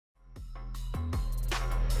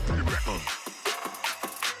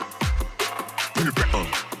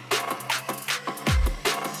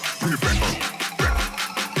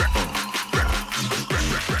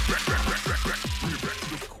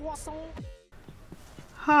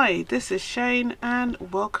Hi, this is Chaynne and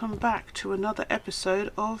welcome back to another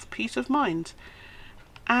episode of Peace of Mind.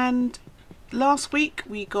 And last week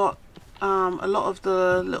we got a lot of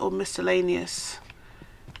the little miscellaneous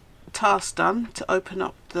tasks done to open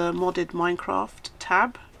up the modded Minecraft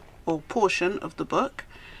tab or portion of the book.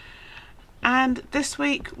 And this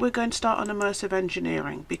week we're going to start on Immersive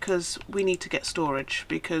Engineering because we need to get storage,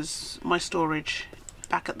 because my storage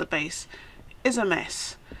back at the base is a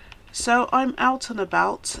mess. So I'm out and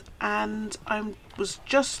about and I was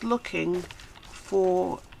just looking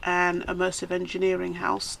for an Immersive Engineering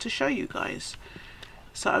house to show you guys.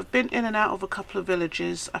 So I've been in and out of a couple of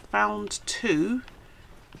villages. I found two.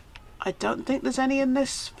 I don't think there's any in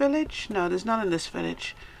this village. No, there's none in this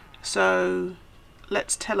village. So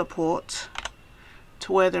let's teleport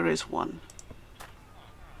to where there is one.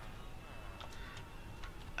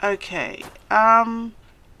 Okay,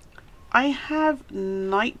 I have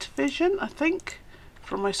night vision, I think,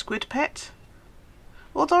 from my squid pet.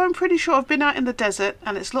 Although I'm pretty sure I've been out in the desert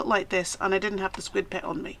and it's looked like this and I didn't have the squid pet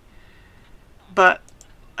on me. But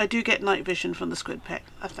I do get night vision from the squid pet,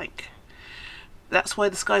 I think. That's why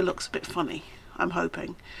the sky looks a bit funny, I'm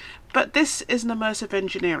hoping. But this is an Immersive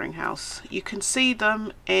Engineering house. You can see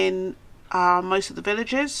them in most of the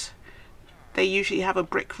villages. They usually have a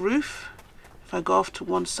brick roof. If I go off to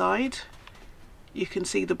one side, you can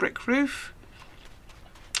see the brick roof,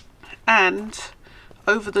 and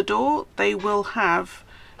over the door they will have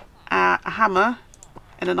a hammer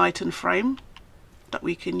and an item frame that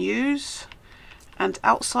we can use, and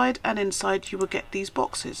outside and inside you will get these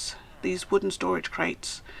boxes, these wooden storage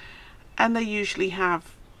crates, and they usually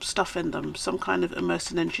have stuff in them, some kind of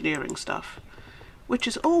Immersive Engineering stuff, which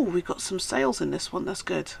is, oh, we got some sales in this one, that's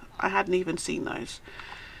good. I hadn't even seen those.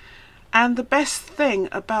 And the best thing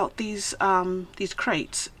about these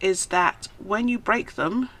crates is that when you break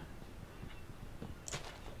them,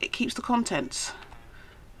 it keeps the contents.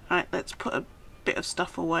 Right, let's put a bit of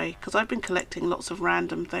stuff away because I've been collecting lots of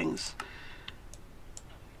random things.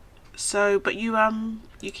 So, but you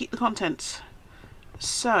keep the contents.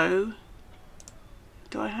 So,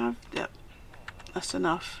 do I have? Yep, that's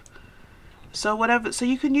enough. So whatever. So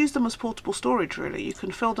you can use them as portable storage. Really, you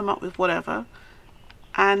can fill them up with whatever.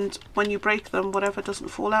 And when you break them, whatever doesn't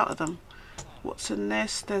fall out of them. What's in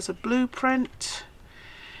this? There's a blueprint,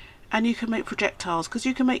 and you can make projectiles because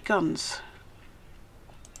you can make guns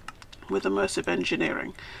with Immersive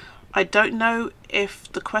Engineering. I don't know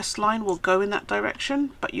if the quest line will go in that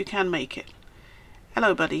direction, but you can make it.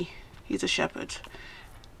 Hello buddy, he's a shepherd.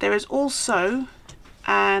 There is also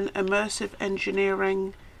an Immersive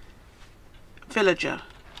Engineering villager.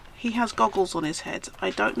 He has goggles on his head. I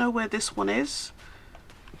don't know where this one is.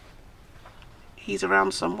 He's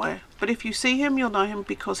around somewhere, but if you see him, you'll know him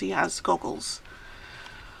because he has goggles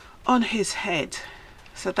on his head.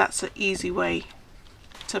 So that's an easy way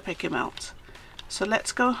to pick him out. So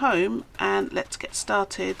let's go home and let's get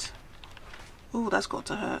started. Oh, that's got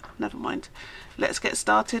to hurt. Never mind. Let's get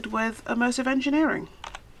started with Immersive Engineering.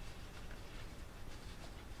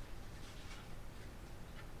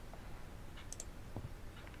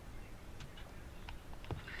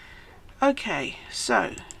 Okay,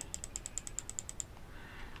 so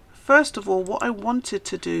first of all, what I wanted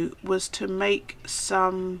to do was to make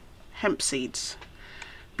some hemp seeds,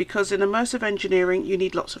 because in Immersive Engineering you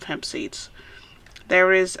need lots of hemp seeds.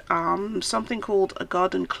 There is something called a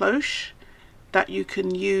garden cloche that you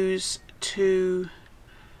can use to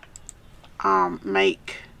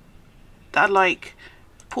make that like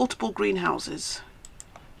portable greenhouses,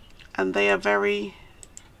 and they're very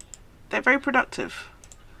productive.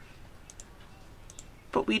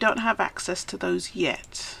 But we don't have access to those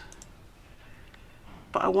yet.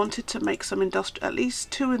 But I wanted to make some at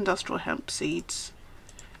least 2 industrial hemp seeds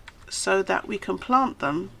so that we can plant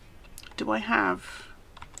them. Do I have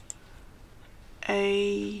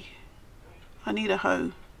I need a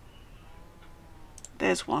hoe.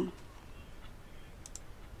 There's one.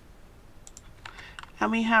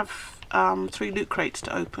 And we have 3 loot crates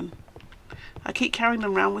to open. I keep carrying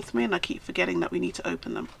them around with me and I keep forgetting that we need to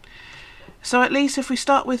open them. So at least if we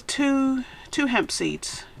start with two hemp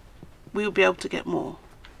seeds, we'll be able to get more.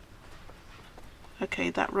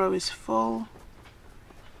 Okay, that row is full.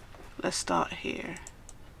 Let's start here.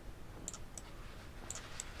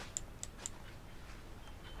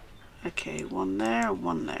 Okay, one there,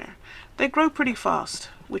 one there. They grow pretty fast,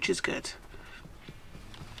 which is good.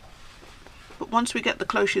 But once we get the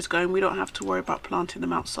cloches going, we don't have to worry about planting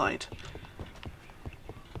them outside.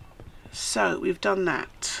 So we've done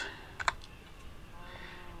that.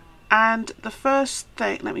 And the first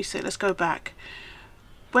thing, let me see, let's go back.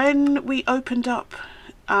 When we opened up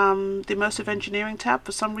the Immersive Engineering tab,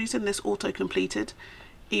 for some reason this auto-completed,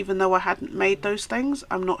 even though I hadn't made those things.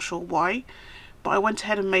 I'm not sure why, but I went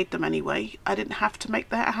ahead and made them anyway. I didn't have to make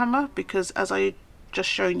that hammer because, as I just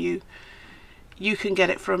shown you, you can get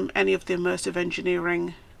it from any of the Immersive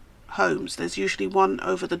Engineering homes. There's usually one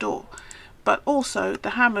over the door. But also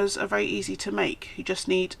the hammers are very easy to make. You just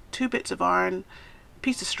need 2 bits of iron, a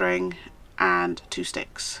piece of string and 2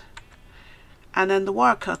 sticks. And then the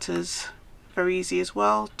wire cutters, very easy as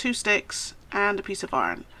well, 2 sticks and a piece of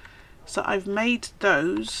iron. So I've made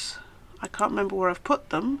those. I can't remember where I've put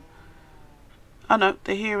them. Oh no,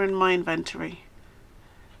 they're here in my inventory.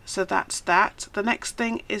 So that's that. The next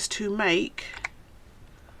thing is to make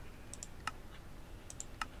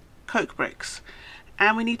coke bricks.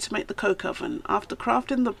 And we need to make the coke oven. After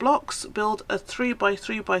crafting the blocks, build a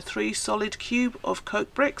 3x3x3 solid cube of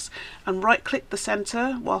coke bricks and right click the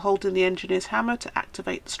center while holding the engineer's hammer to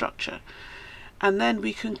activate the structure. And then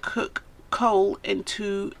we can cook coal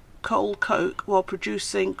into coal coke while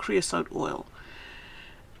producing creosote oil.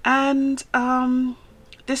 And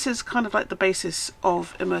this is kind of like the basis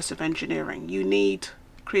of immersive engineering. You need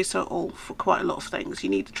creosote oil for quite a lot of things. You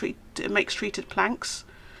need it makes treated planks,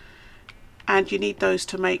 and you need those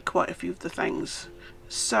to make quite a few of the things.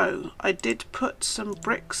 So I did put some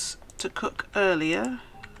bricks to cook earlier.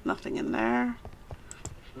 Nothing in there.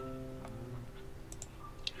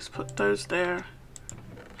 Let's put those there.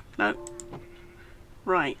 No.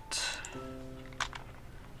 Right.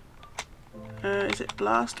 Is it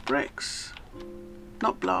blast bricks?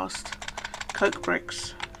 Not blast. Coke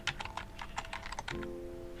bricks.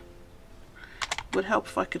 Would help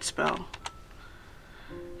if I could spell.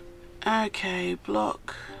 Okay,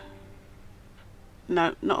 block.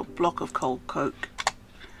 No, not a block of cold coke.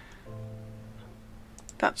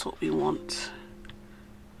 That's what we want.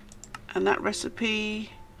 And that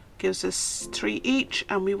recipe gives us 3 each,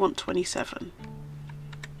 and we want 27.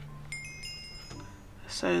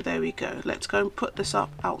 So there we go. Let's go and put this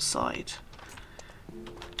up outside.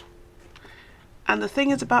 And the thing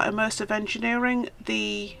is about immersive engineering,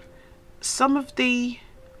 some of the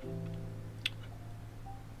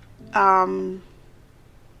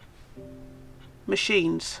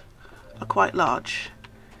machines are quite large.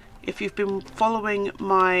 If you've been following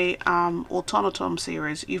my automaton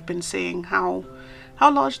series, you've been seeing how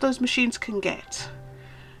large those machines can get,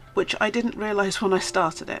 which I didn't realize when I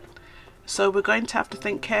started it. So we're going to have to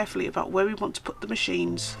think carefully about where we want to put the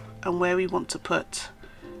machines and where we want to put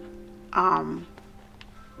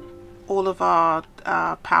all of our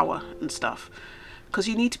power and stuff, because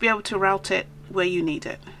you need to be able to route it where you need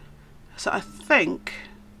it. So I think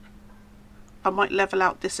I might level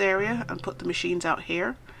out this area and put the machines out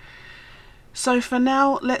here. So for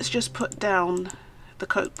now, let's just put down the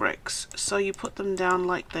coke bricks. So you put them down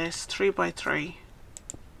like this, 3x3.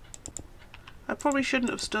 I probably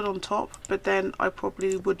shouldn't have stood on top, but then I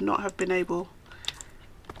probably would not have been able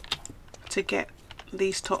to get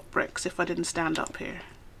these top bricks if I didn't stand up here.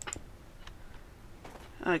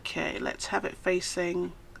 Okay, let's have it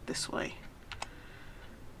facing this way.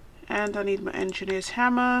 And I need my engineer's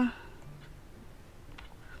hammer.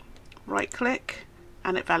 Right click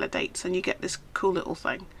and it validates, and you get this cool little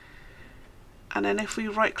thing. And then if we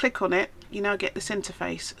right click on it, you now get this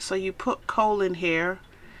interface. So you put coal in here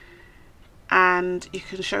and you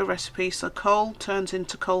can show recipe. So coal turns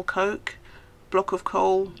into coal coke, block of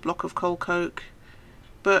coal coke,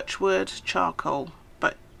 birchwood, charcoal,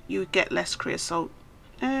 but you get less creosote.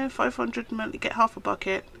 500 ml, you get half a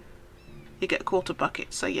bucket, you get a quarter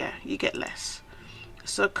bucket, so yeah, you get less.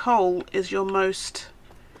 So coal is your most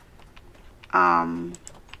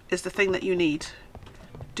is the thing that you need.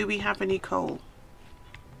 Do we have any coal?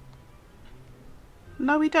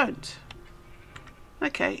 No, we don't.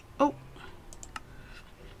 Okay. Oh,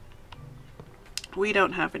 we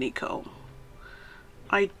don't have any coal.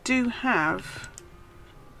 I do have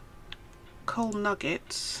coal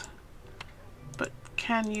nuggets, but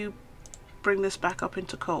can you bring this back up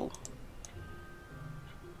into coal?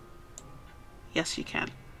 Yes, you can.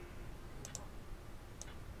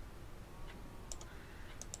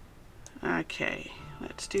 Okay,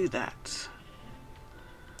 let's do that.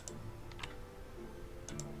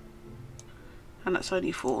 And that's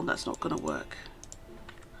only 4, that's not going to work.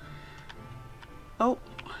 Oh,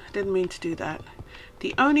 didn't mean to do that.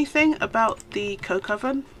 The only thing about the coke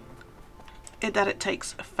oven is that it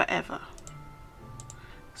takes forever.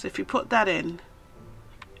 So if you put that in,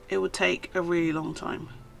 it would take a really long time.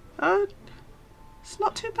 Oh, it's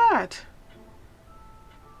not too bad.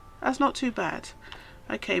 That's not too bad.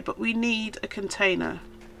 Okay, but we need a container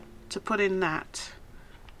to put in that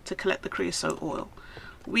to collect the creosote oil.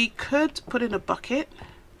 We could put in a bucket,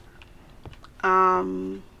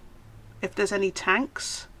 if there's any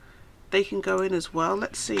tanks, they can go in as well.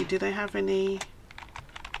 Let's see, do they have any?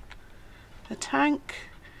 A tank?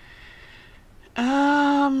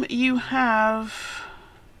 You have,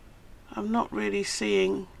 I'm not really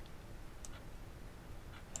seeing,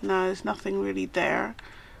 no, there's nothing really there.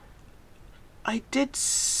 I did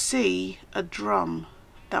see a drum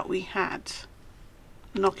that we had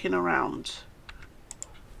knocking around,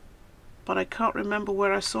 but I can't remember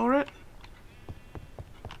where I saw it,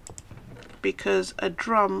 because a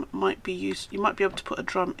drum might be used, you might be able to put a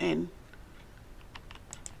drum in.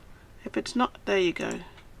 If it's not, there you go,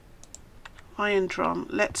 iron drum.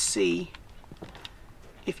 Let's see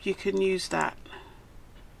if you can use that.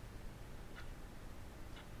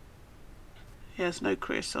 There's no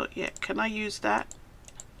creosote yet. Can I use that?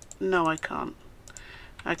 No, I can't.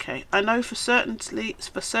 Okay, I know for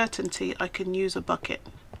certainty I can use a bucket.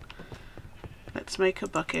 Let's make a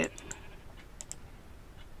bucket.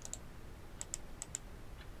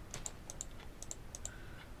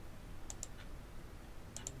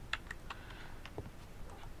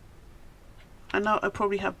 I know I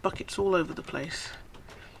probably have buckets all over the place,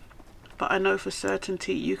 but I know for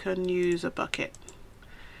certainty you can use a bucket,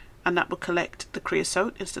 and that will collect the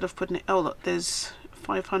creosote instead of putting it. Oh look, there's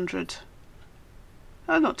 500.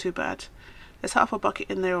 Oh, not too bad. There's half a bucket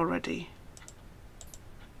in there already.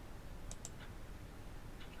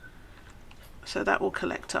 So that will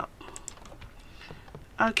collect up.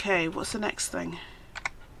 Okay, what's the next thing?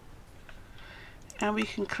 And we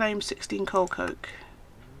can claim 16 coal coke.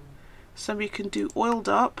 So we can do oiled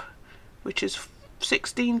up, which is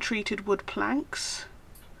 16 treated wood planks,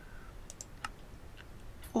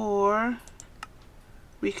 or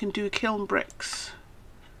we can do kiln bricks,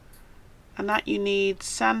 and that you need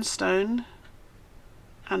sandstone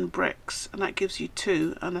and bricks, and that gives you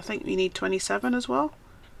 2, and I think we need 27 as well.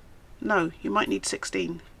 No, you might need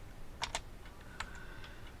 16.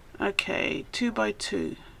 Okay, 2 by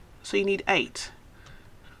 2, so you need 8.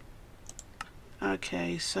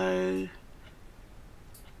 Okay, so you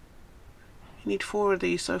need 4 of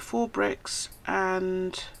these, so 4 bricks,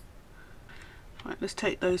 and right, let's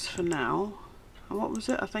take those for now. And what was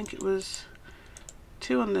it? I think it was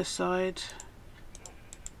 2 on this side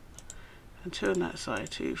and 2 on that side.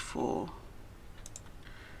 2, 4.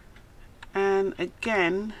 And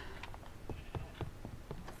again,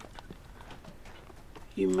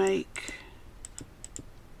 you make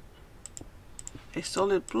a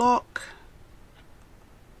solid block.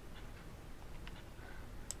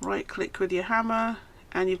 Right click with your hammer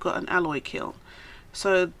and you've got an alloy kiln.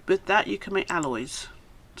 So with that you can make alloys.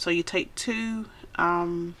 So you take two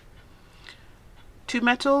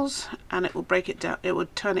metals and it will break it down, it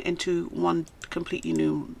would turn it into one completely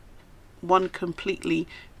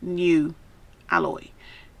new alloy,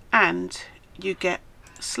 and you get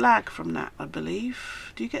slag from that, I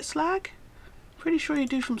believe. Do you get slag? Pretty sure you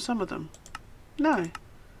do from some of them. No.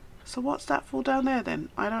 So what's that for down there then?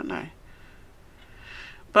 I don't know.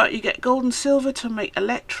 But you get gold and silver to make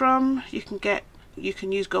electrum. You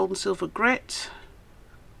can use gold and silver grit.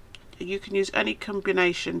 You can use any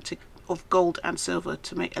combination of gold and silver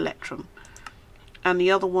to make electrum. And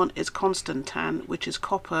the other one is constantan, which is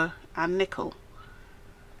copper and nickel.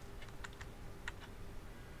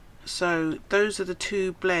 So those are the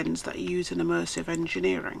 2 blends that you use in immersive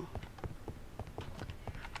engineering.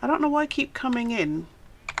 I don't know why I keep coming in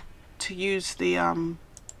to use the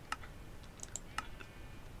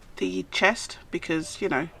chest, because you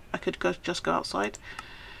know I could just go outside.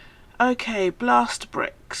 Okay, blast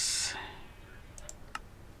bricks.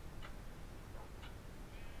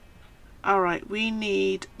 Alright, we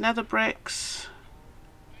need nether bricks.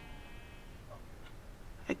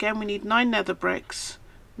 Again, we need 9 nether bricks,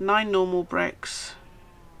 9 normal bricks,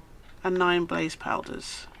 and 9 blaze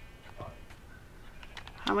powders.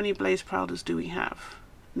 How many blaze powders do we have?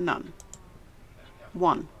 None.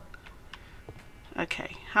 1.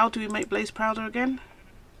 Okay, how do we make blaze powder again?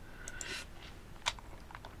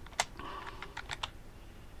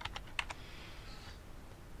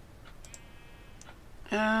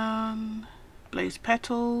 Blaze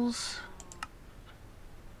petals.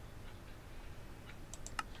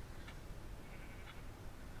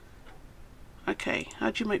 Okay,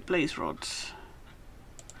 how do you make blaze rods?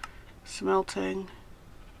 Smelting.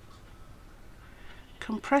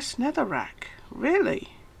 Compressed netherrack. Really?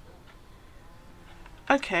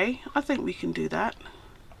 Okay, I think we can do that,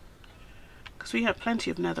 because we have plenty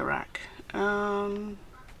of netherrack.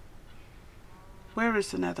 Where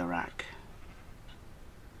is the netherrack?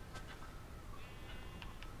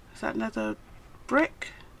 Is that nether brick?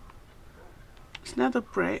 It's nether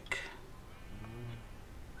brick.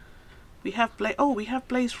 We have we have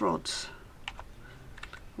blaze rods.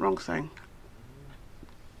 Wrong thing.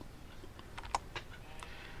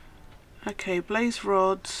 Okay, blaze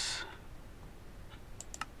rods.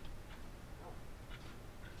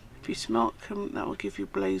 If you smelt them, that will give you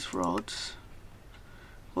blaze rods.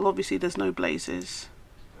 Well, obviously there's no blazes.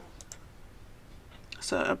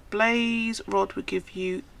 So a blaze rod would give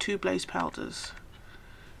you 2 blaze powders.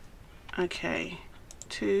 Okay,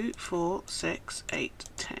 2, 4, 6, 8,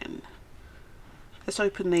 10. Let's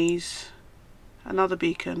open these. Another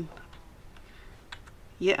beacon.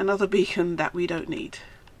 Yet another beacon that we don't need.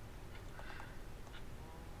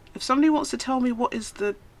 If somebody wants to tell me what is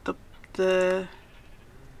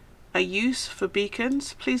a use for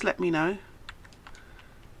beacons, please let me know.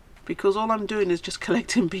 Because all I'm doing is just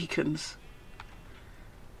collecting beacons.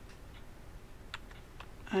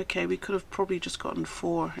 Okay, we could have probably just gotten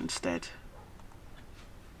 4 instead.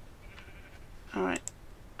 Alright,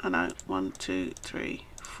 I know. 1, 2, 3,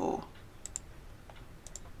 4.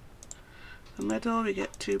 The middle, we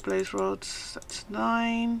get 2 blaze rods, that's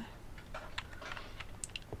 9.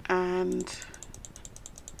 And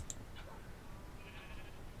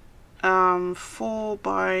 4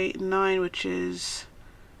 by 9, which is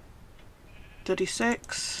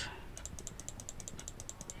 36.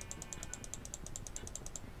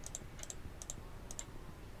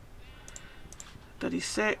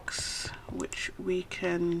 Which we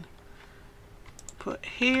can put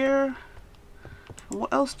here. And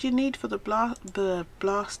what else do you need for the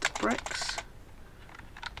blast bricks?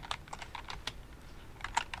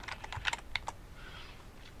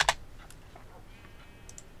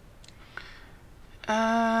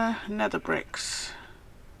 Nether bricks.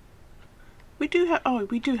 We do have, oh,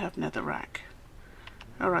 we do have nether rack.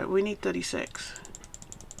 Alright, we need 36.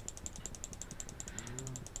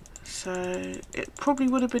 So it probably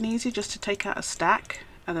would have been easy just to take out a stack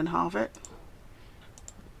and then halve it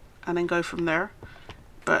and then go from there,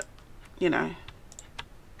 but you know.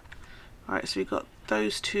 Alright, so we've got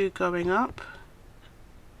those 2 going up.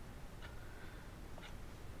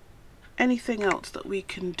 Anything else that we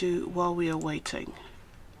can do while we are waiting?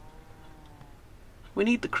 We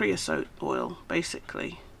need the creosote oil,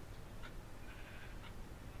 basically.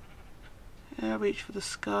 Reach for the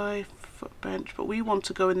sky, footbench, but we want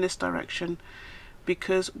to go in this direction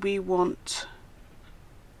because we want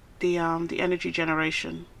the energy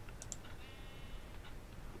generation.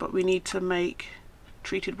 But we need to make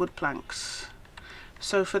treated wood planks.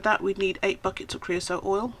 So for that we need 8 buckets of creosote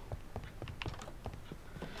oil.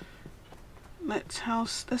 Let's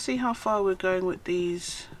see how far we're going with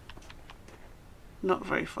these. Not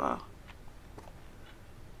very far.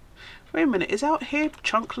 Wait a minute, is out here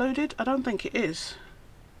chunk loaded? I don't think it is.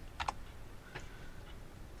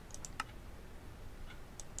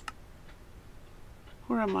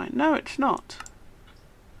 Where am I? No, it's not.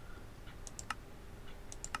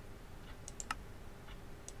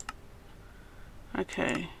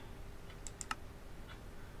 Okay.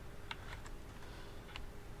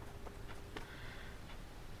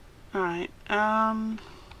 Alright,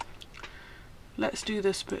 let's do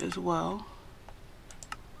this bit as well.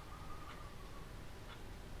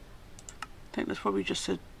 I think that's probably just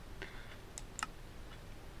a...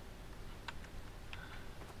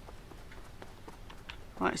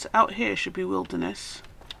 Right, so out here should be wilderness.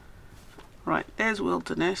 Right, there's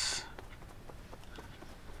wilderness.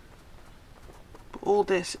 But all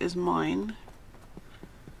this is mine.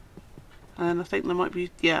 And I think there might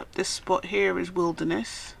be, yeah, this spot here is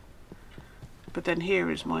wilderness. But then here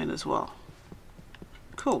is mine as well.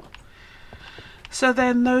 Cool. So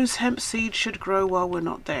then those hemp seeds should grow while we're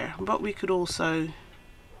not there. But we could also...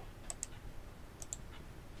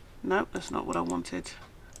 Nope, that's not what I wanted.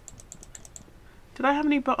 Did I have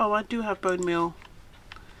any oh, I do have bone meal.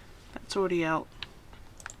 That's already out.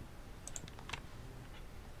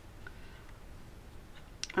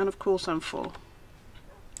 And of course I'm full.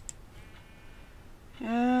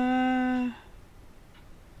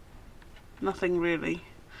 Nothing really.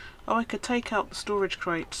 Oh, I could take out the storage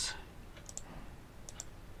crates.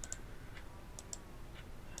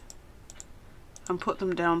 And put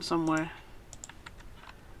them down somewhere.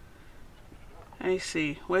 I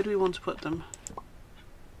see. Where do we want to put them?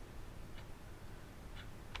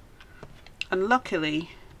 And luckily,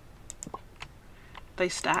 they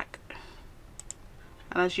stack.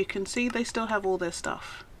 And as you can see, they still have all their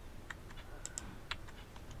stuff.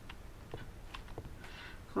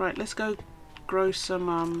 Right, let's go grow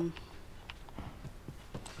some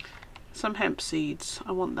hemp seeds.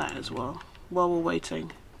 I want that as well, while we're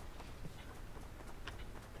waiting.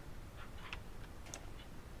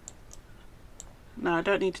 No, I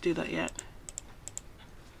don't need to do that yet.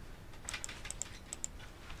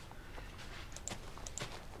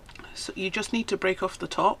 So you just need to break off the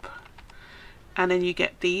top, and then you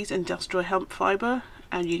get these industrial hemp fiber,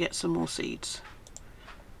 and you get some more seeds.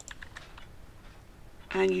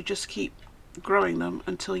 And you just keep growing them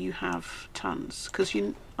until you have tons. Because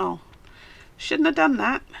shouldn't have done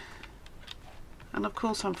that. And of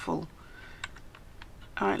course I'm full.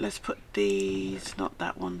 Alright, let's put these, not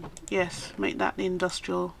that one. Yes, make that the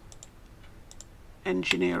industrial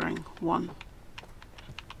engineering one.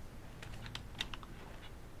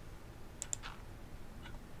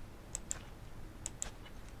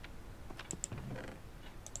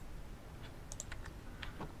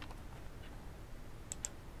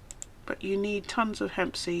 But you need tons of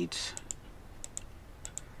hemp seeds.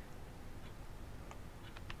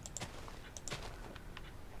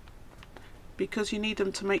 Because you need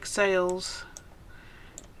them to make sails,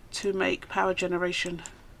 to make power generation.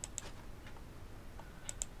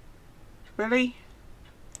 Really?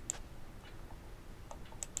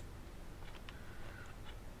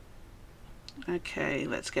 Okay,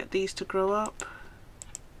 let's get these to grow up.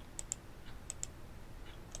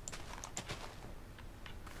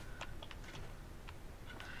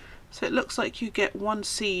 So it looks like you get one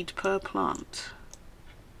seed per plant,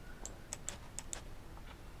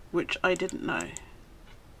 which I didn't know.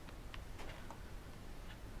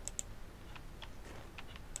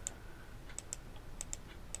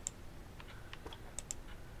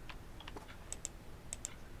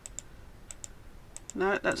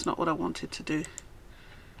 No, that's not what I wanted to do.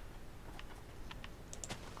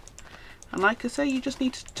 And like I say, you just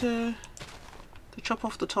need to chop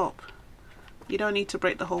off the top. You don't need to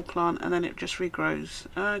break the whole plant, and then it just regrows.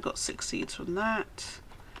 I got 6 seeds from that.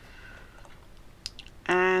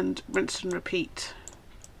 And rinse and repeat.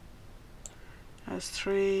 As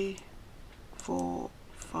 3, 4,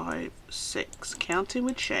 5, 6. Counting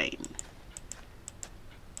with Chaynne.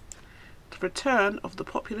 The return of the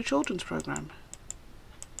popular children's program.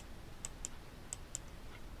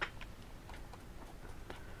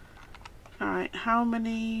 Alright, how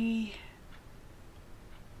many?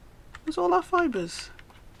 That's all our fibres.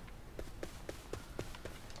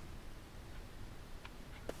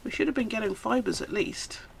 We should have been getting fibres at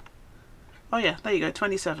least. Oh yeah, there you go,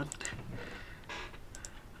 27.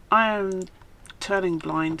 I am turning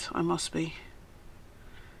blind, I must be.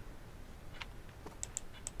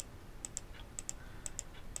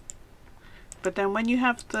 But then when you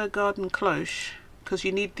have the garden cloche, because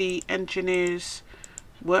you need the engineer's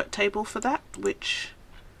work table for that, which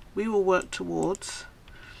we will work towards.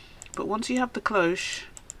 But once you have the cloche,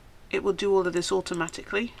 it will do all of this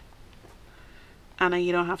automatically, and then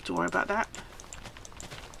you don't have to worry about that.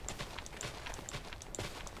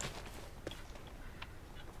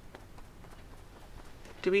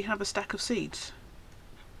 Do we have a stack of seeds?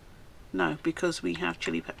 No, because we have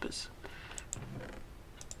chili peppers.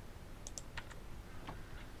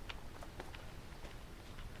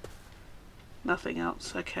 Nothing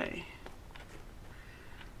else. Okay.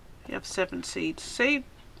 You have 7 seeds. See,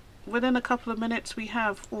 within a couple of minutes we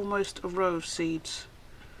have almost a row of seeds.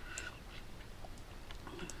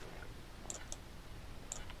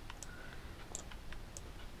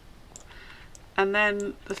 And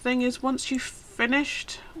then the thing is, once you've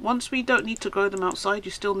finished, once we don't need to grow them outside,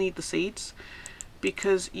 you still need the seeds,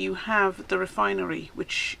 because you have the refinery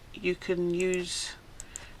which you can use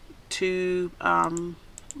to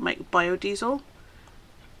make biodiesel,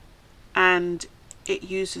 and it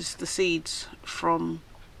uses the seeds from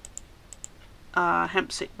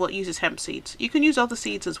hemp seed. Well, it uses hemp seeds. You can use other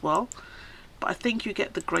seeds as well, but I think you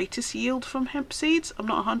get the greatest yield from hemp seeds. I'm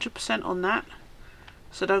not 100% on that,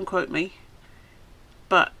 so don't quote me,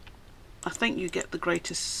 but I think you get the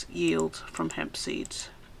greatest yield from hemp seeds.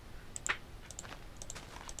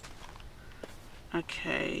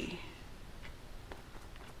 Okay.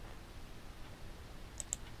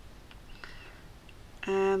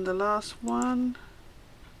 And the last one.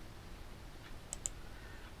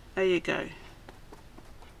 There you go.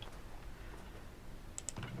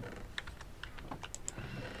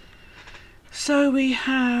 So we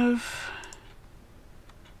have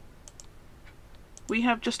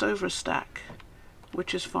just over a stack,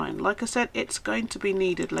 which is fine. Like I said, it's going to be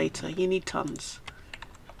needed later. You need tons.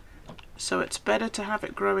 So it's better to have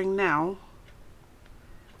it growing now.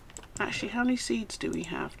 Actually, how many seeds do we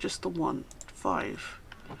have? Just the one. 5.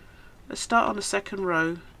 Let's start on the second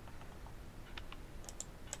row.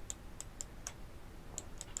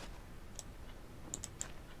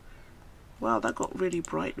 Wow, that got really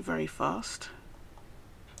bright very fast.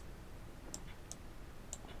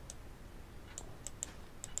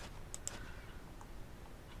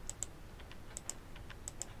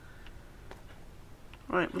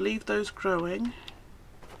 Right, we'll leave those growing.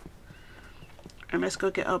 And let's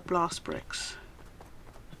go get our blast bricks.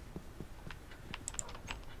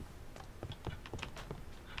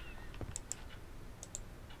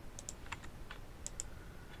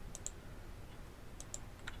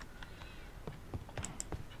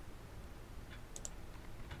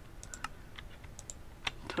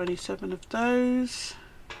 $27 of those.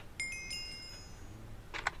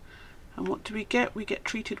 And what do we get? We get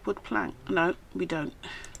treated wood plank. No, we don't.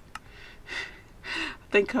 I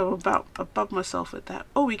think I'm about above myself with that.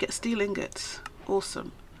 Oh, we get steel ingots.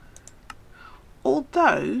 Awesome.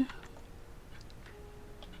 Although,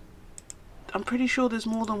 I'm pretty sure there's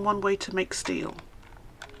more than one way to make steel.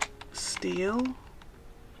 Steel.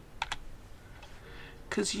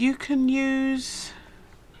 Because you can use...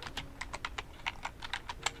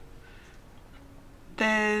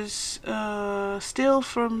 There's steel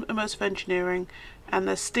from Immersive Engineering, and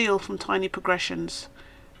there's steel from Tiny Progressions,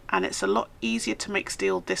 and it's a lot easier to make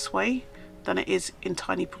steel this way than it is in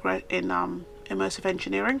Immersive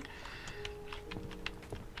Engineering,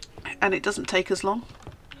 and it doesn't take as long.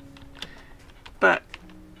 But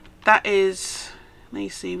that is, let me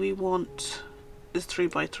see, we want is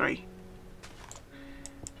 3x3,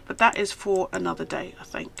 but that is for another day, I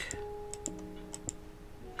think.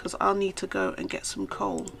 Because I'll need to go and get some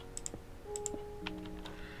coal.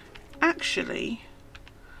 Actually,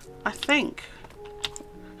 I think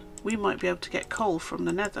we might be able to get coal from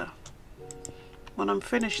the nether. When I'm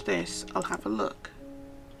finished this, I'll have a look.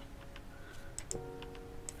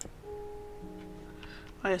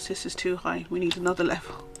 Oh yes, this is too high. We need another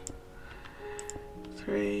level.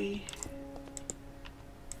 3.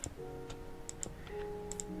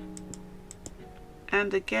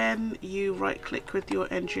 And again, you right click with your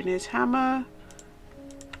engineer's hammer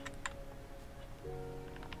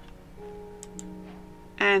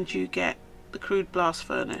and you get the crude blast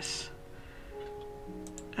furnace.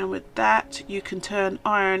 And with that, you can turn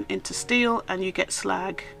iron into steel and you get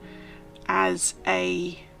slag as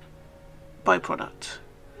a byproduct.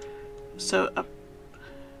 So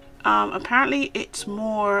apparently it's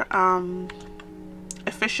more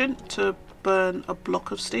efficient to burn a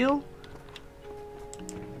block of steel.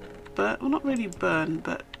 Well, not really burn,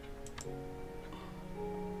 but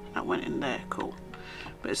that went in there, cool.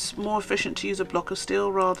 But it's more efficient to use a block of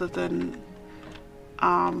steel rather than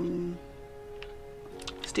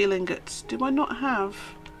steel ingots. Do I not have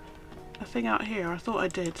a thing out here? I thought I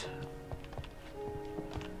did.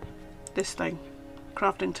 This thing,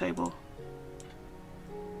 crafting table.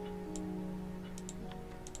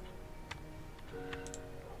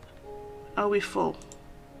 Are we full?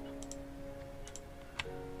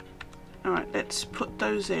 Alright, let's put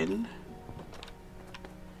those in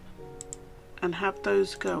and have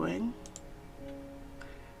those going.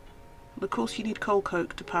 And of course you need coal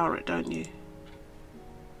coke to power it, don't you?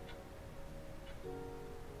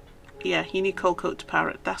 Yeah, you need coal coke to power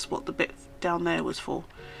it. That's what the bit down there was for.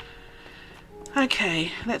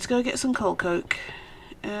 Okay, let's go get some coal coke.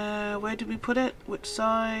 Where did we put it? Which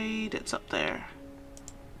side? It's up there.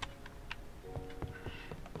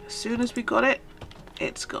 As soon as we got it,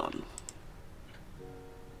 it's gone.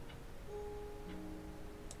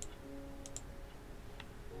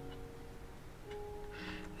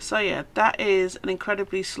 So yeah, that is an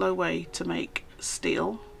incredibly slow way to make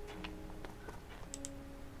steel.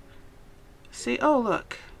 See, oh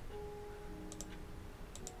look.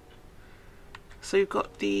 So you've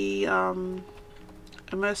got the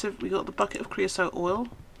immersive, we got the bucket of creosote oil.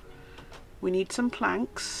 We need some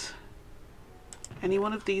planks. Any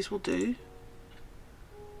one of these will do.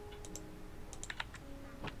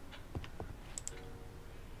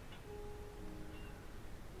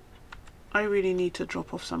 I really need to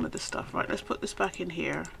drop off some of this stuff. Right, let's put this back in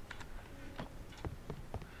here.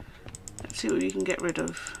 Let's see what we can get rid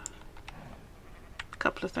of. A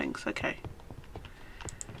couple of things, okay.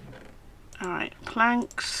 Alright,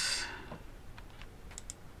 planks.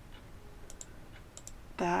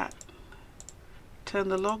 That. Turn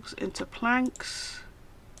the logs into planks.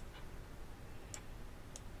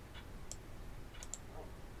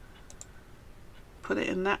 Put it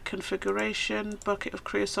in that configuration, bucket of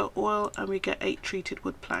creosote oil, and we get 8 treated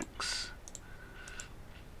wood planks.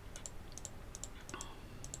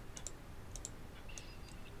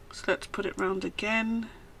 So let's put it round again.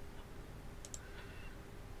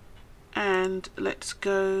 And let's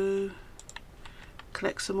go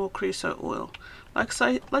collect some more creosote oil. Like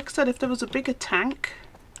I said, if there was a bigger tank,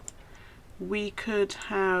 we could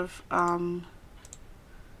have done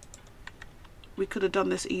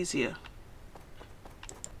this easier.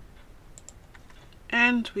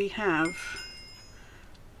 And we have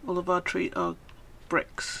all of our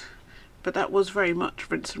bricks. but that was very much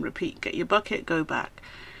rinse and repeat. Get your bucket, go back.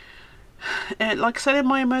 Like I said in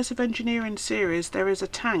my Immersive Engineering series, there is a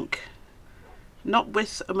tank, not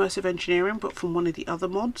with Immersive Engineering, but from one of the other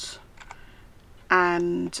mods,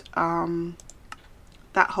 and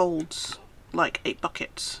that holds like 8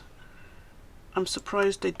 buckets. I'm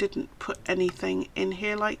surprised they didn't put anything in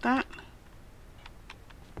here like that.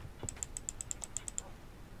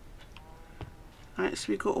 Alright, so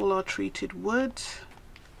we've got all our treated wood.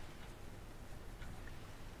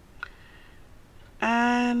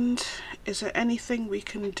 And is there anything we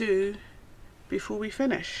can do before we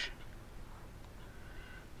finish?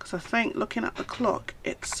 Because I think, looking at the clock,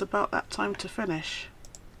 it's about that time to finish.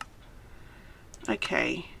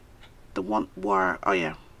 Okay, the one wire, oh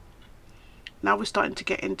yeah. Now we're starting to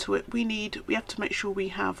get into it. We have to make sure we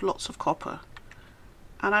have lots of copper.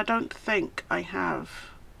 And I don't think I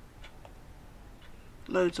have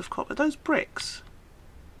loads of copper. Those bricks.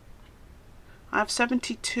 I have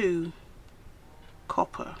 72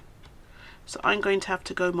 copper. So I'm going to have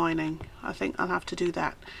to go mining. I think I'll have to do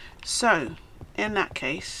that. So, in that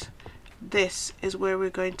case, this is where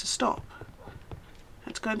we're going to stop.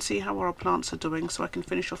 Let's go and see how our plants are doing so I can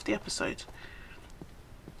finish off the episode.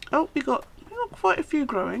 Oh, we got quite a few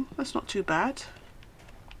growing. That's not too bad.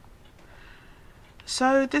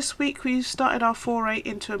 So this week we started our foray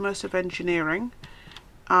into Immersive Engineering.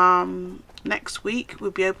 Next week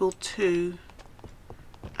we'll be able to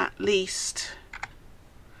at least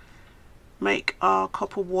make our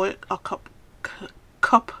copper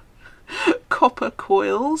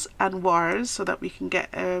coils and wires so that we can get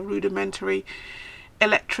a rudimentary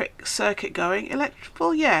electric circuit going.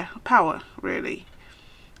 Well, yeah, power really.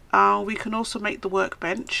 We can also make the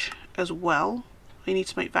workbench as well. We need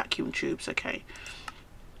to make vacuum tubes, okay.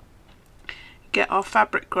 Get our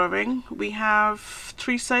fabric growing. We have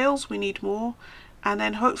 3 sails, we need more. And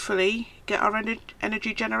then hopefully get our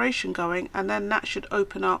energy generation going, and then that should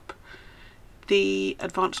open up the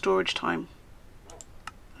advanced storage time.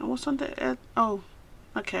 And what's under oh,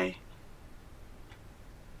 okay.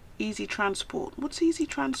 Easy transport. What's easy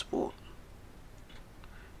transport?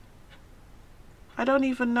 I don't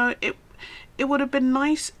even know. It would have been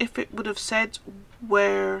nice if it would have said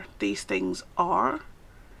where these things are,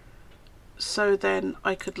 so then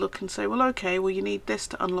I could look and say, well, okay, well, you need this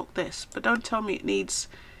to unlock this, but don't tell me it needs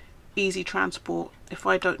easy transport if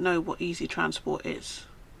I don't know what easy transport is.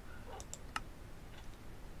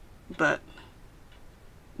 But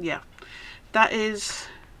yeah, that is,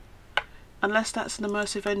 unless that's an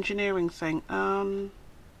Immersive Engineering thing.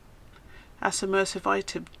 That's immersive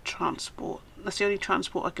item transport. That's the only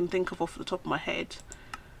transport I can think of off the top of my head.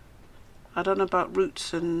 I don't know about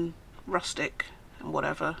roots and rustic and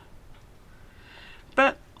whatever.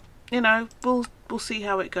 But, you know, we'll see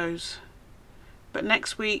how it goes. But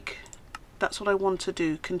next week, that's what I want to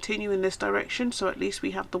do. Continue in this direction, so at least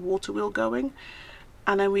we have the water wheel going.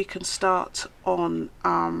 And then we can start on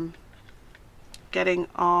getting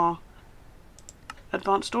our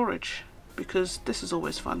advanced storage, because this is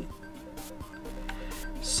always fun.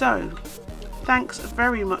 So, thanks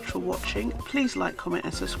very much for watching. Please like, comment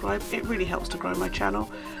and subscribe. It really helps to grow my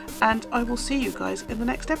channel. And I will see you guys in the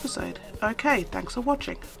next episode. Okay, thanks for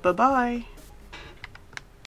watching. Bye bye.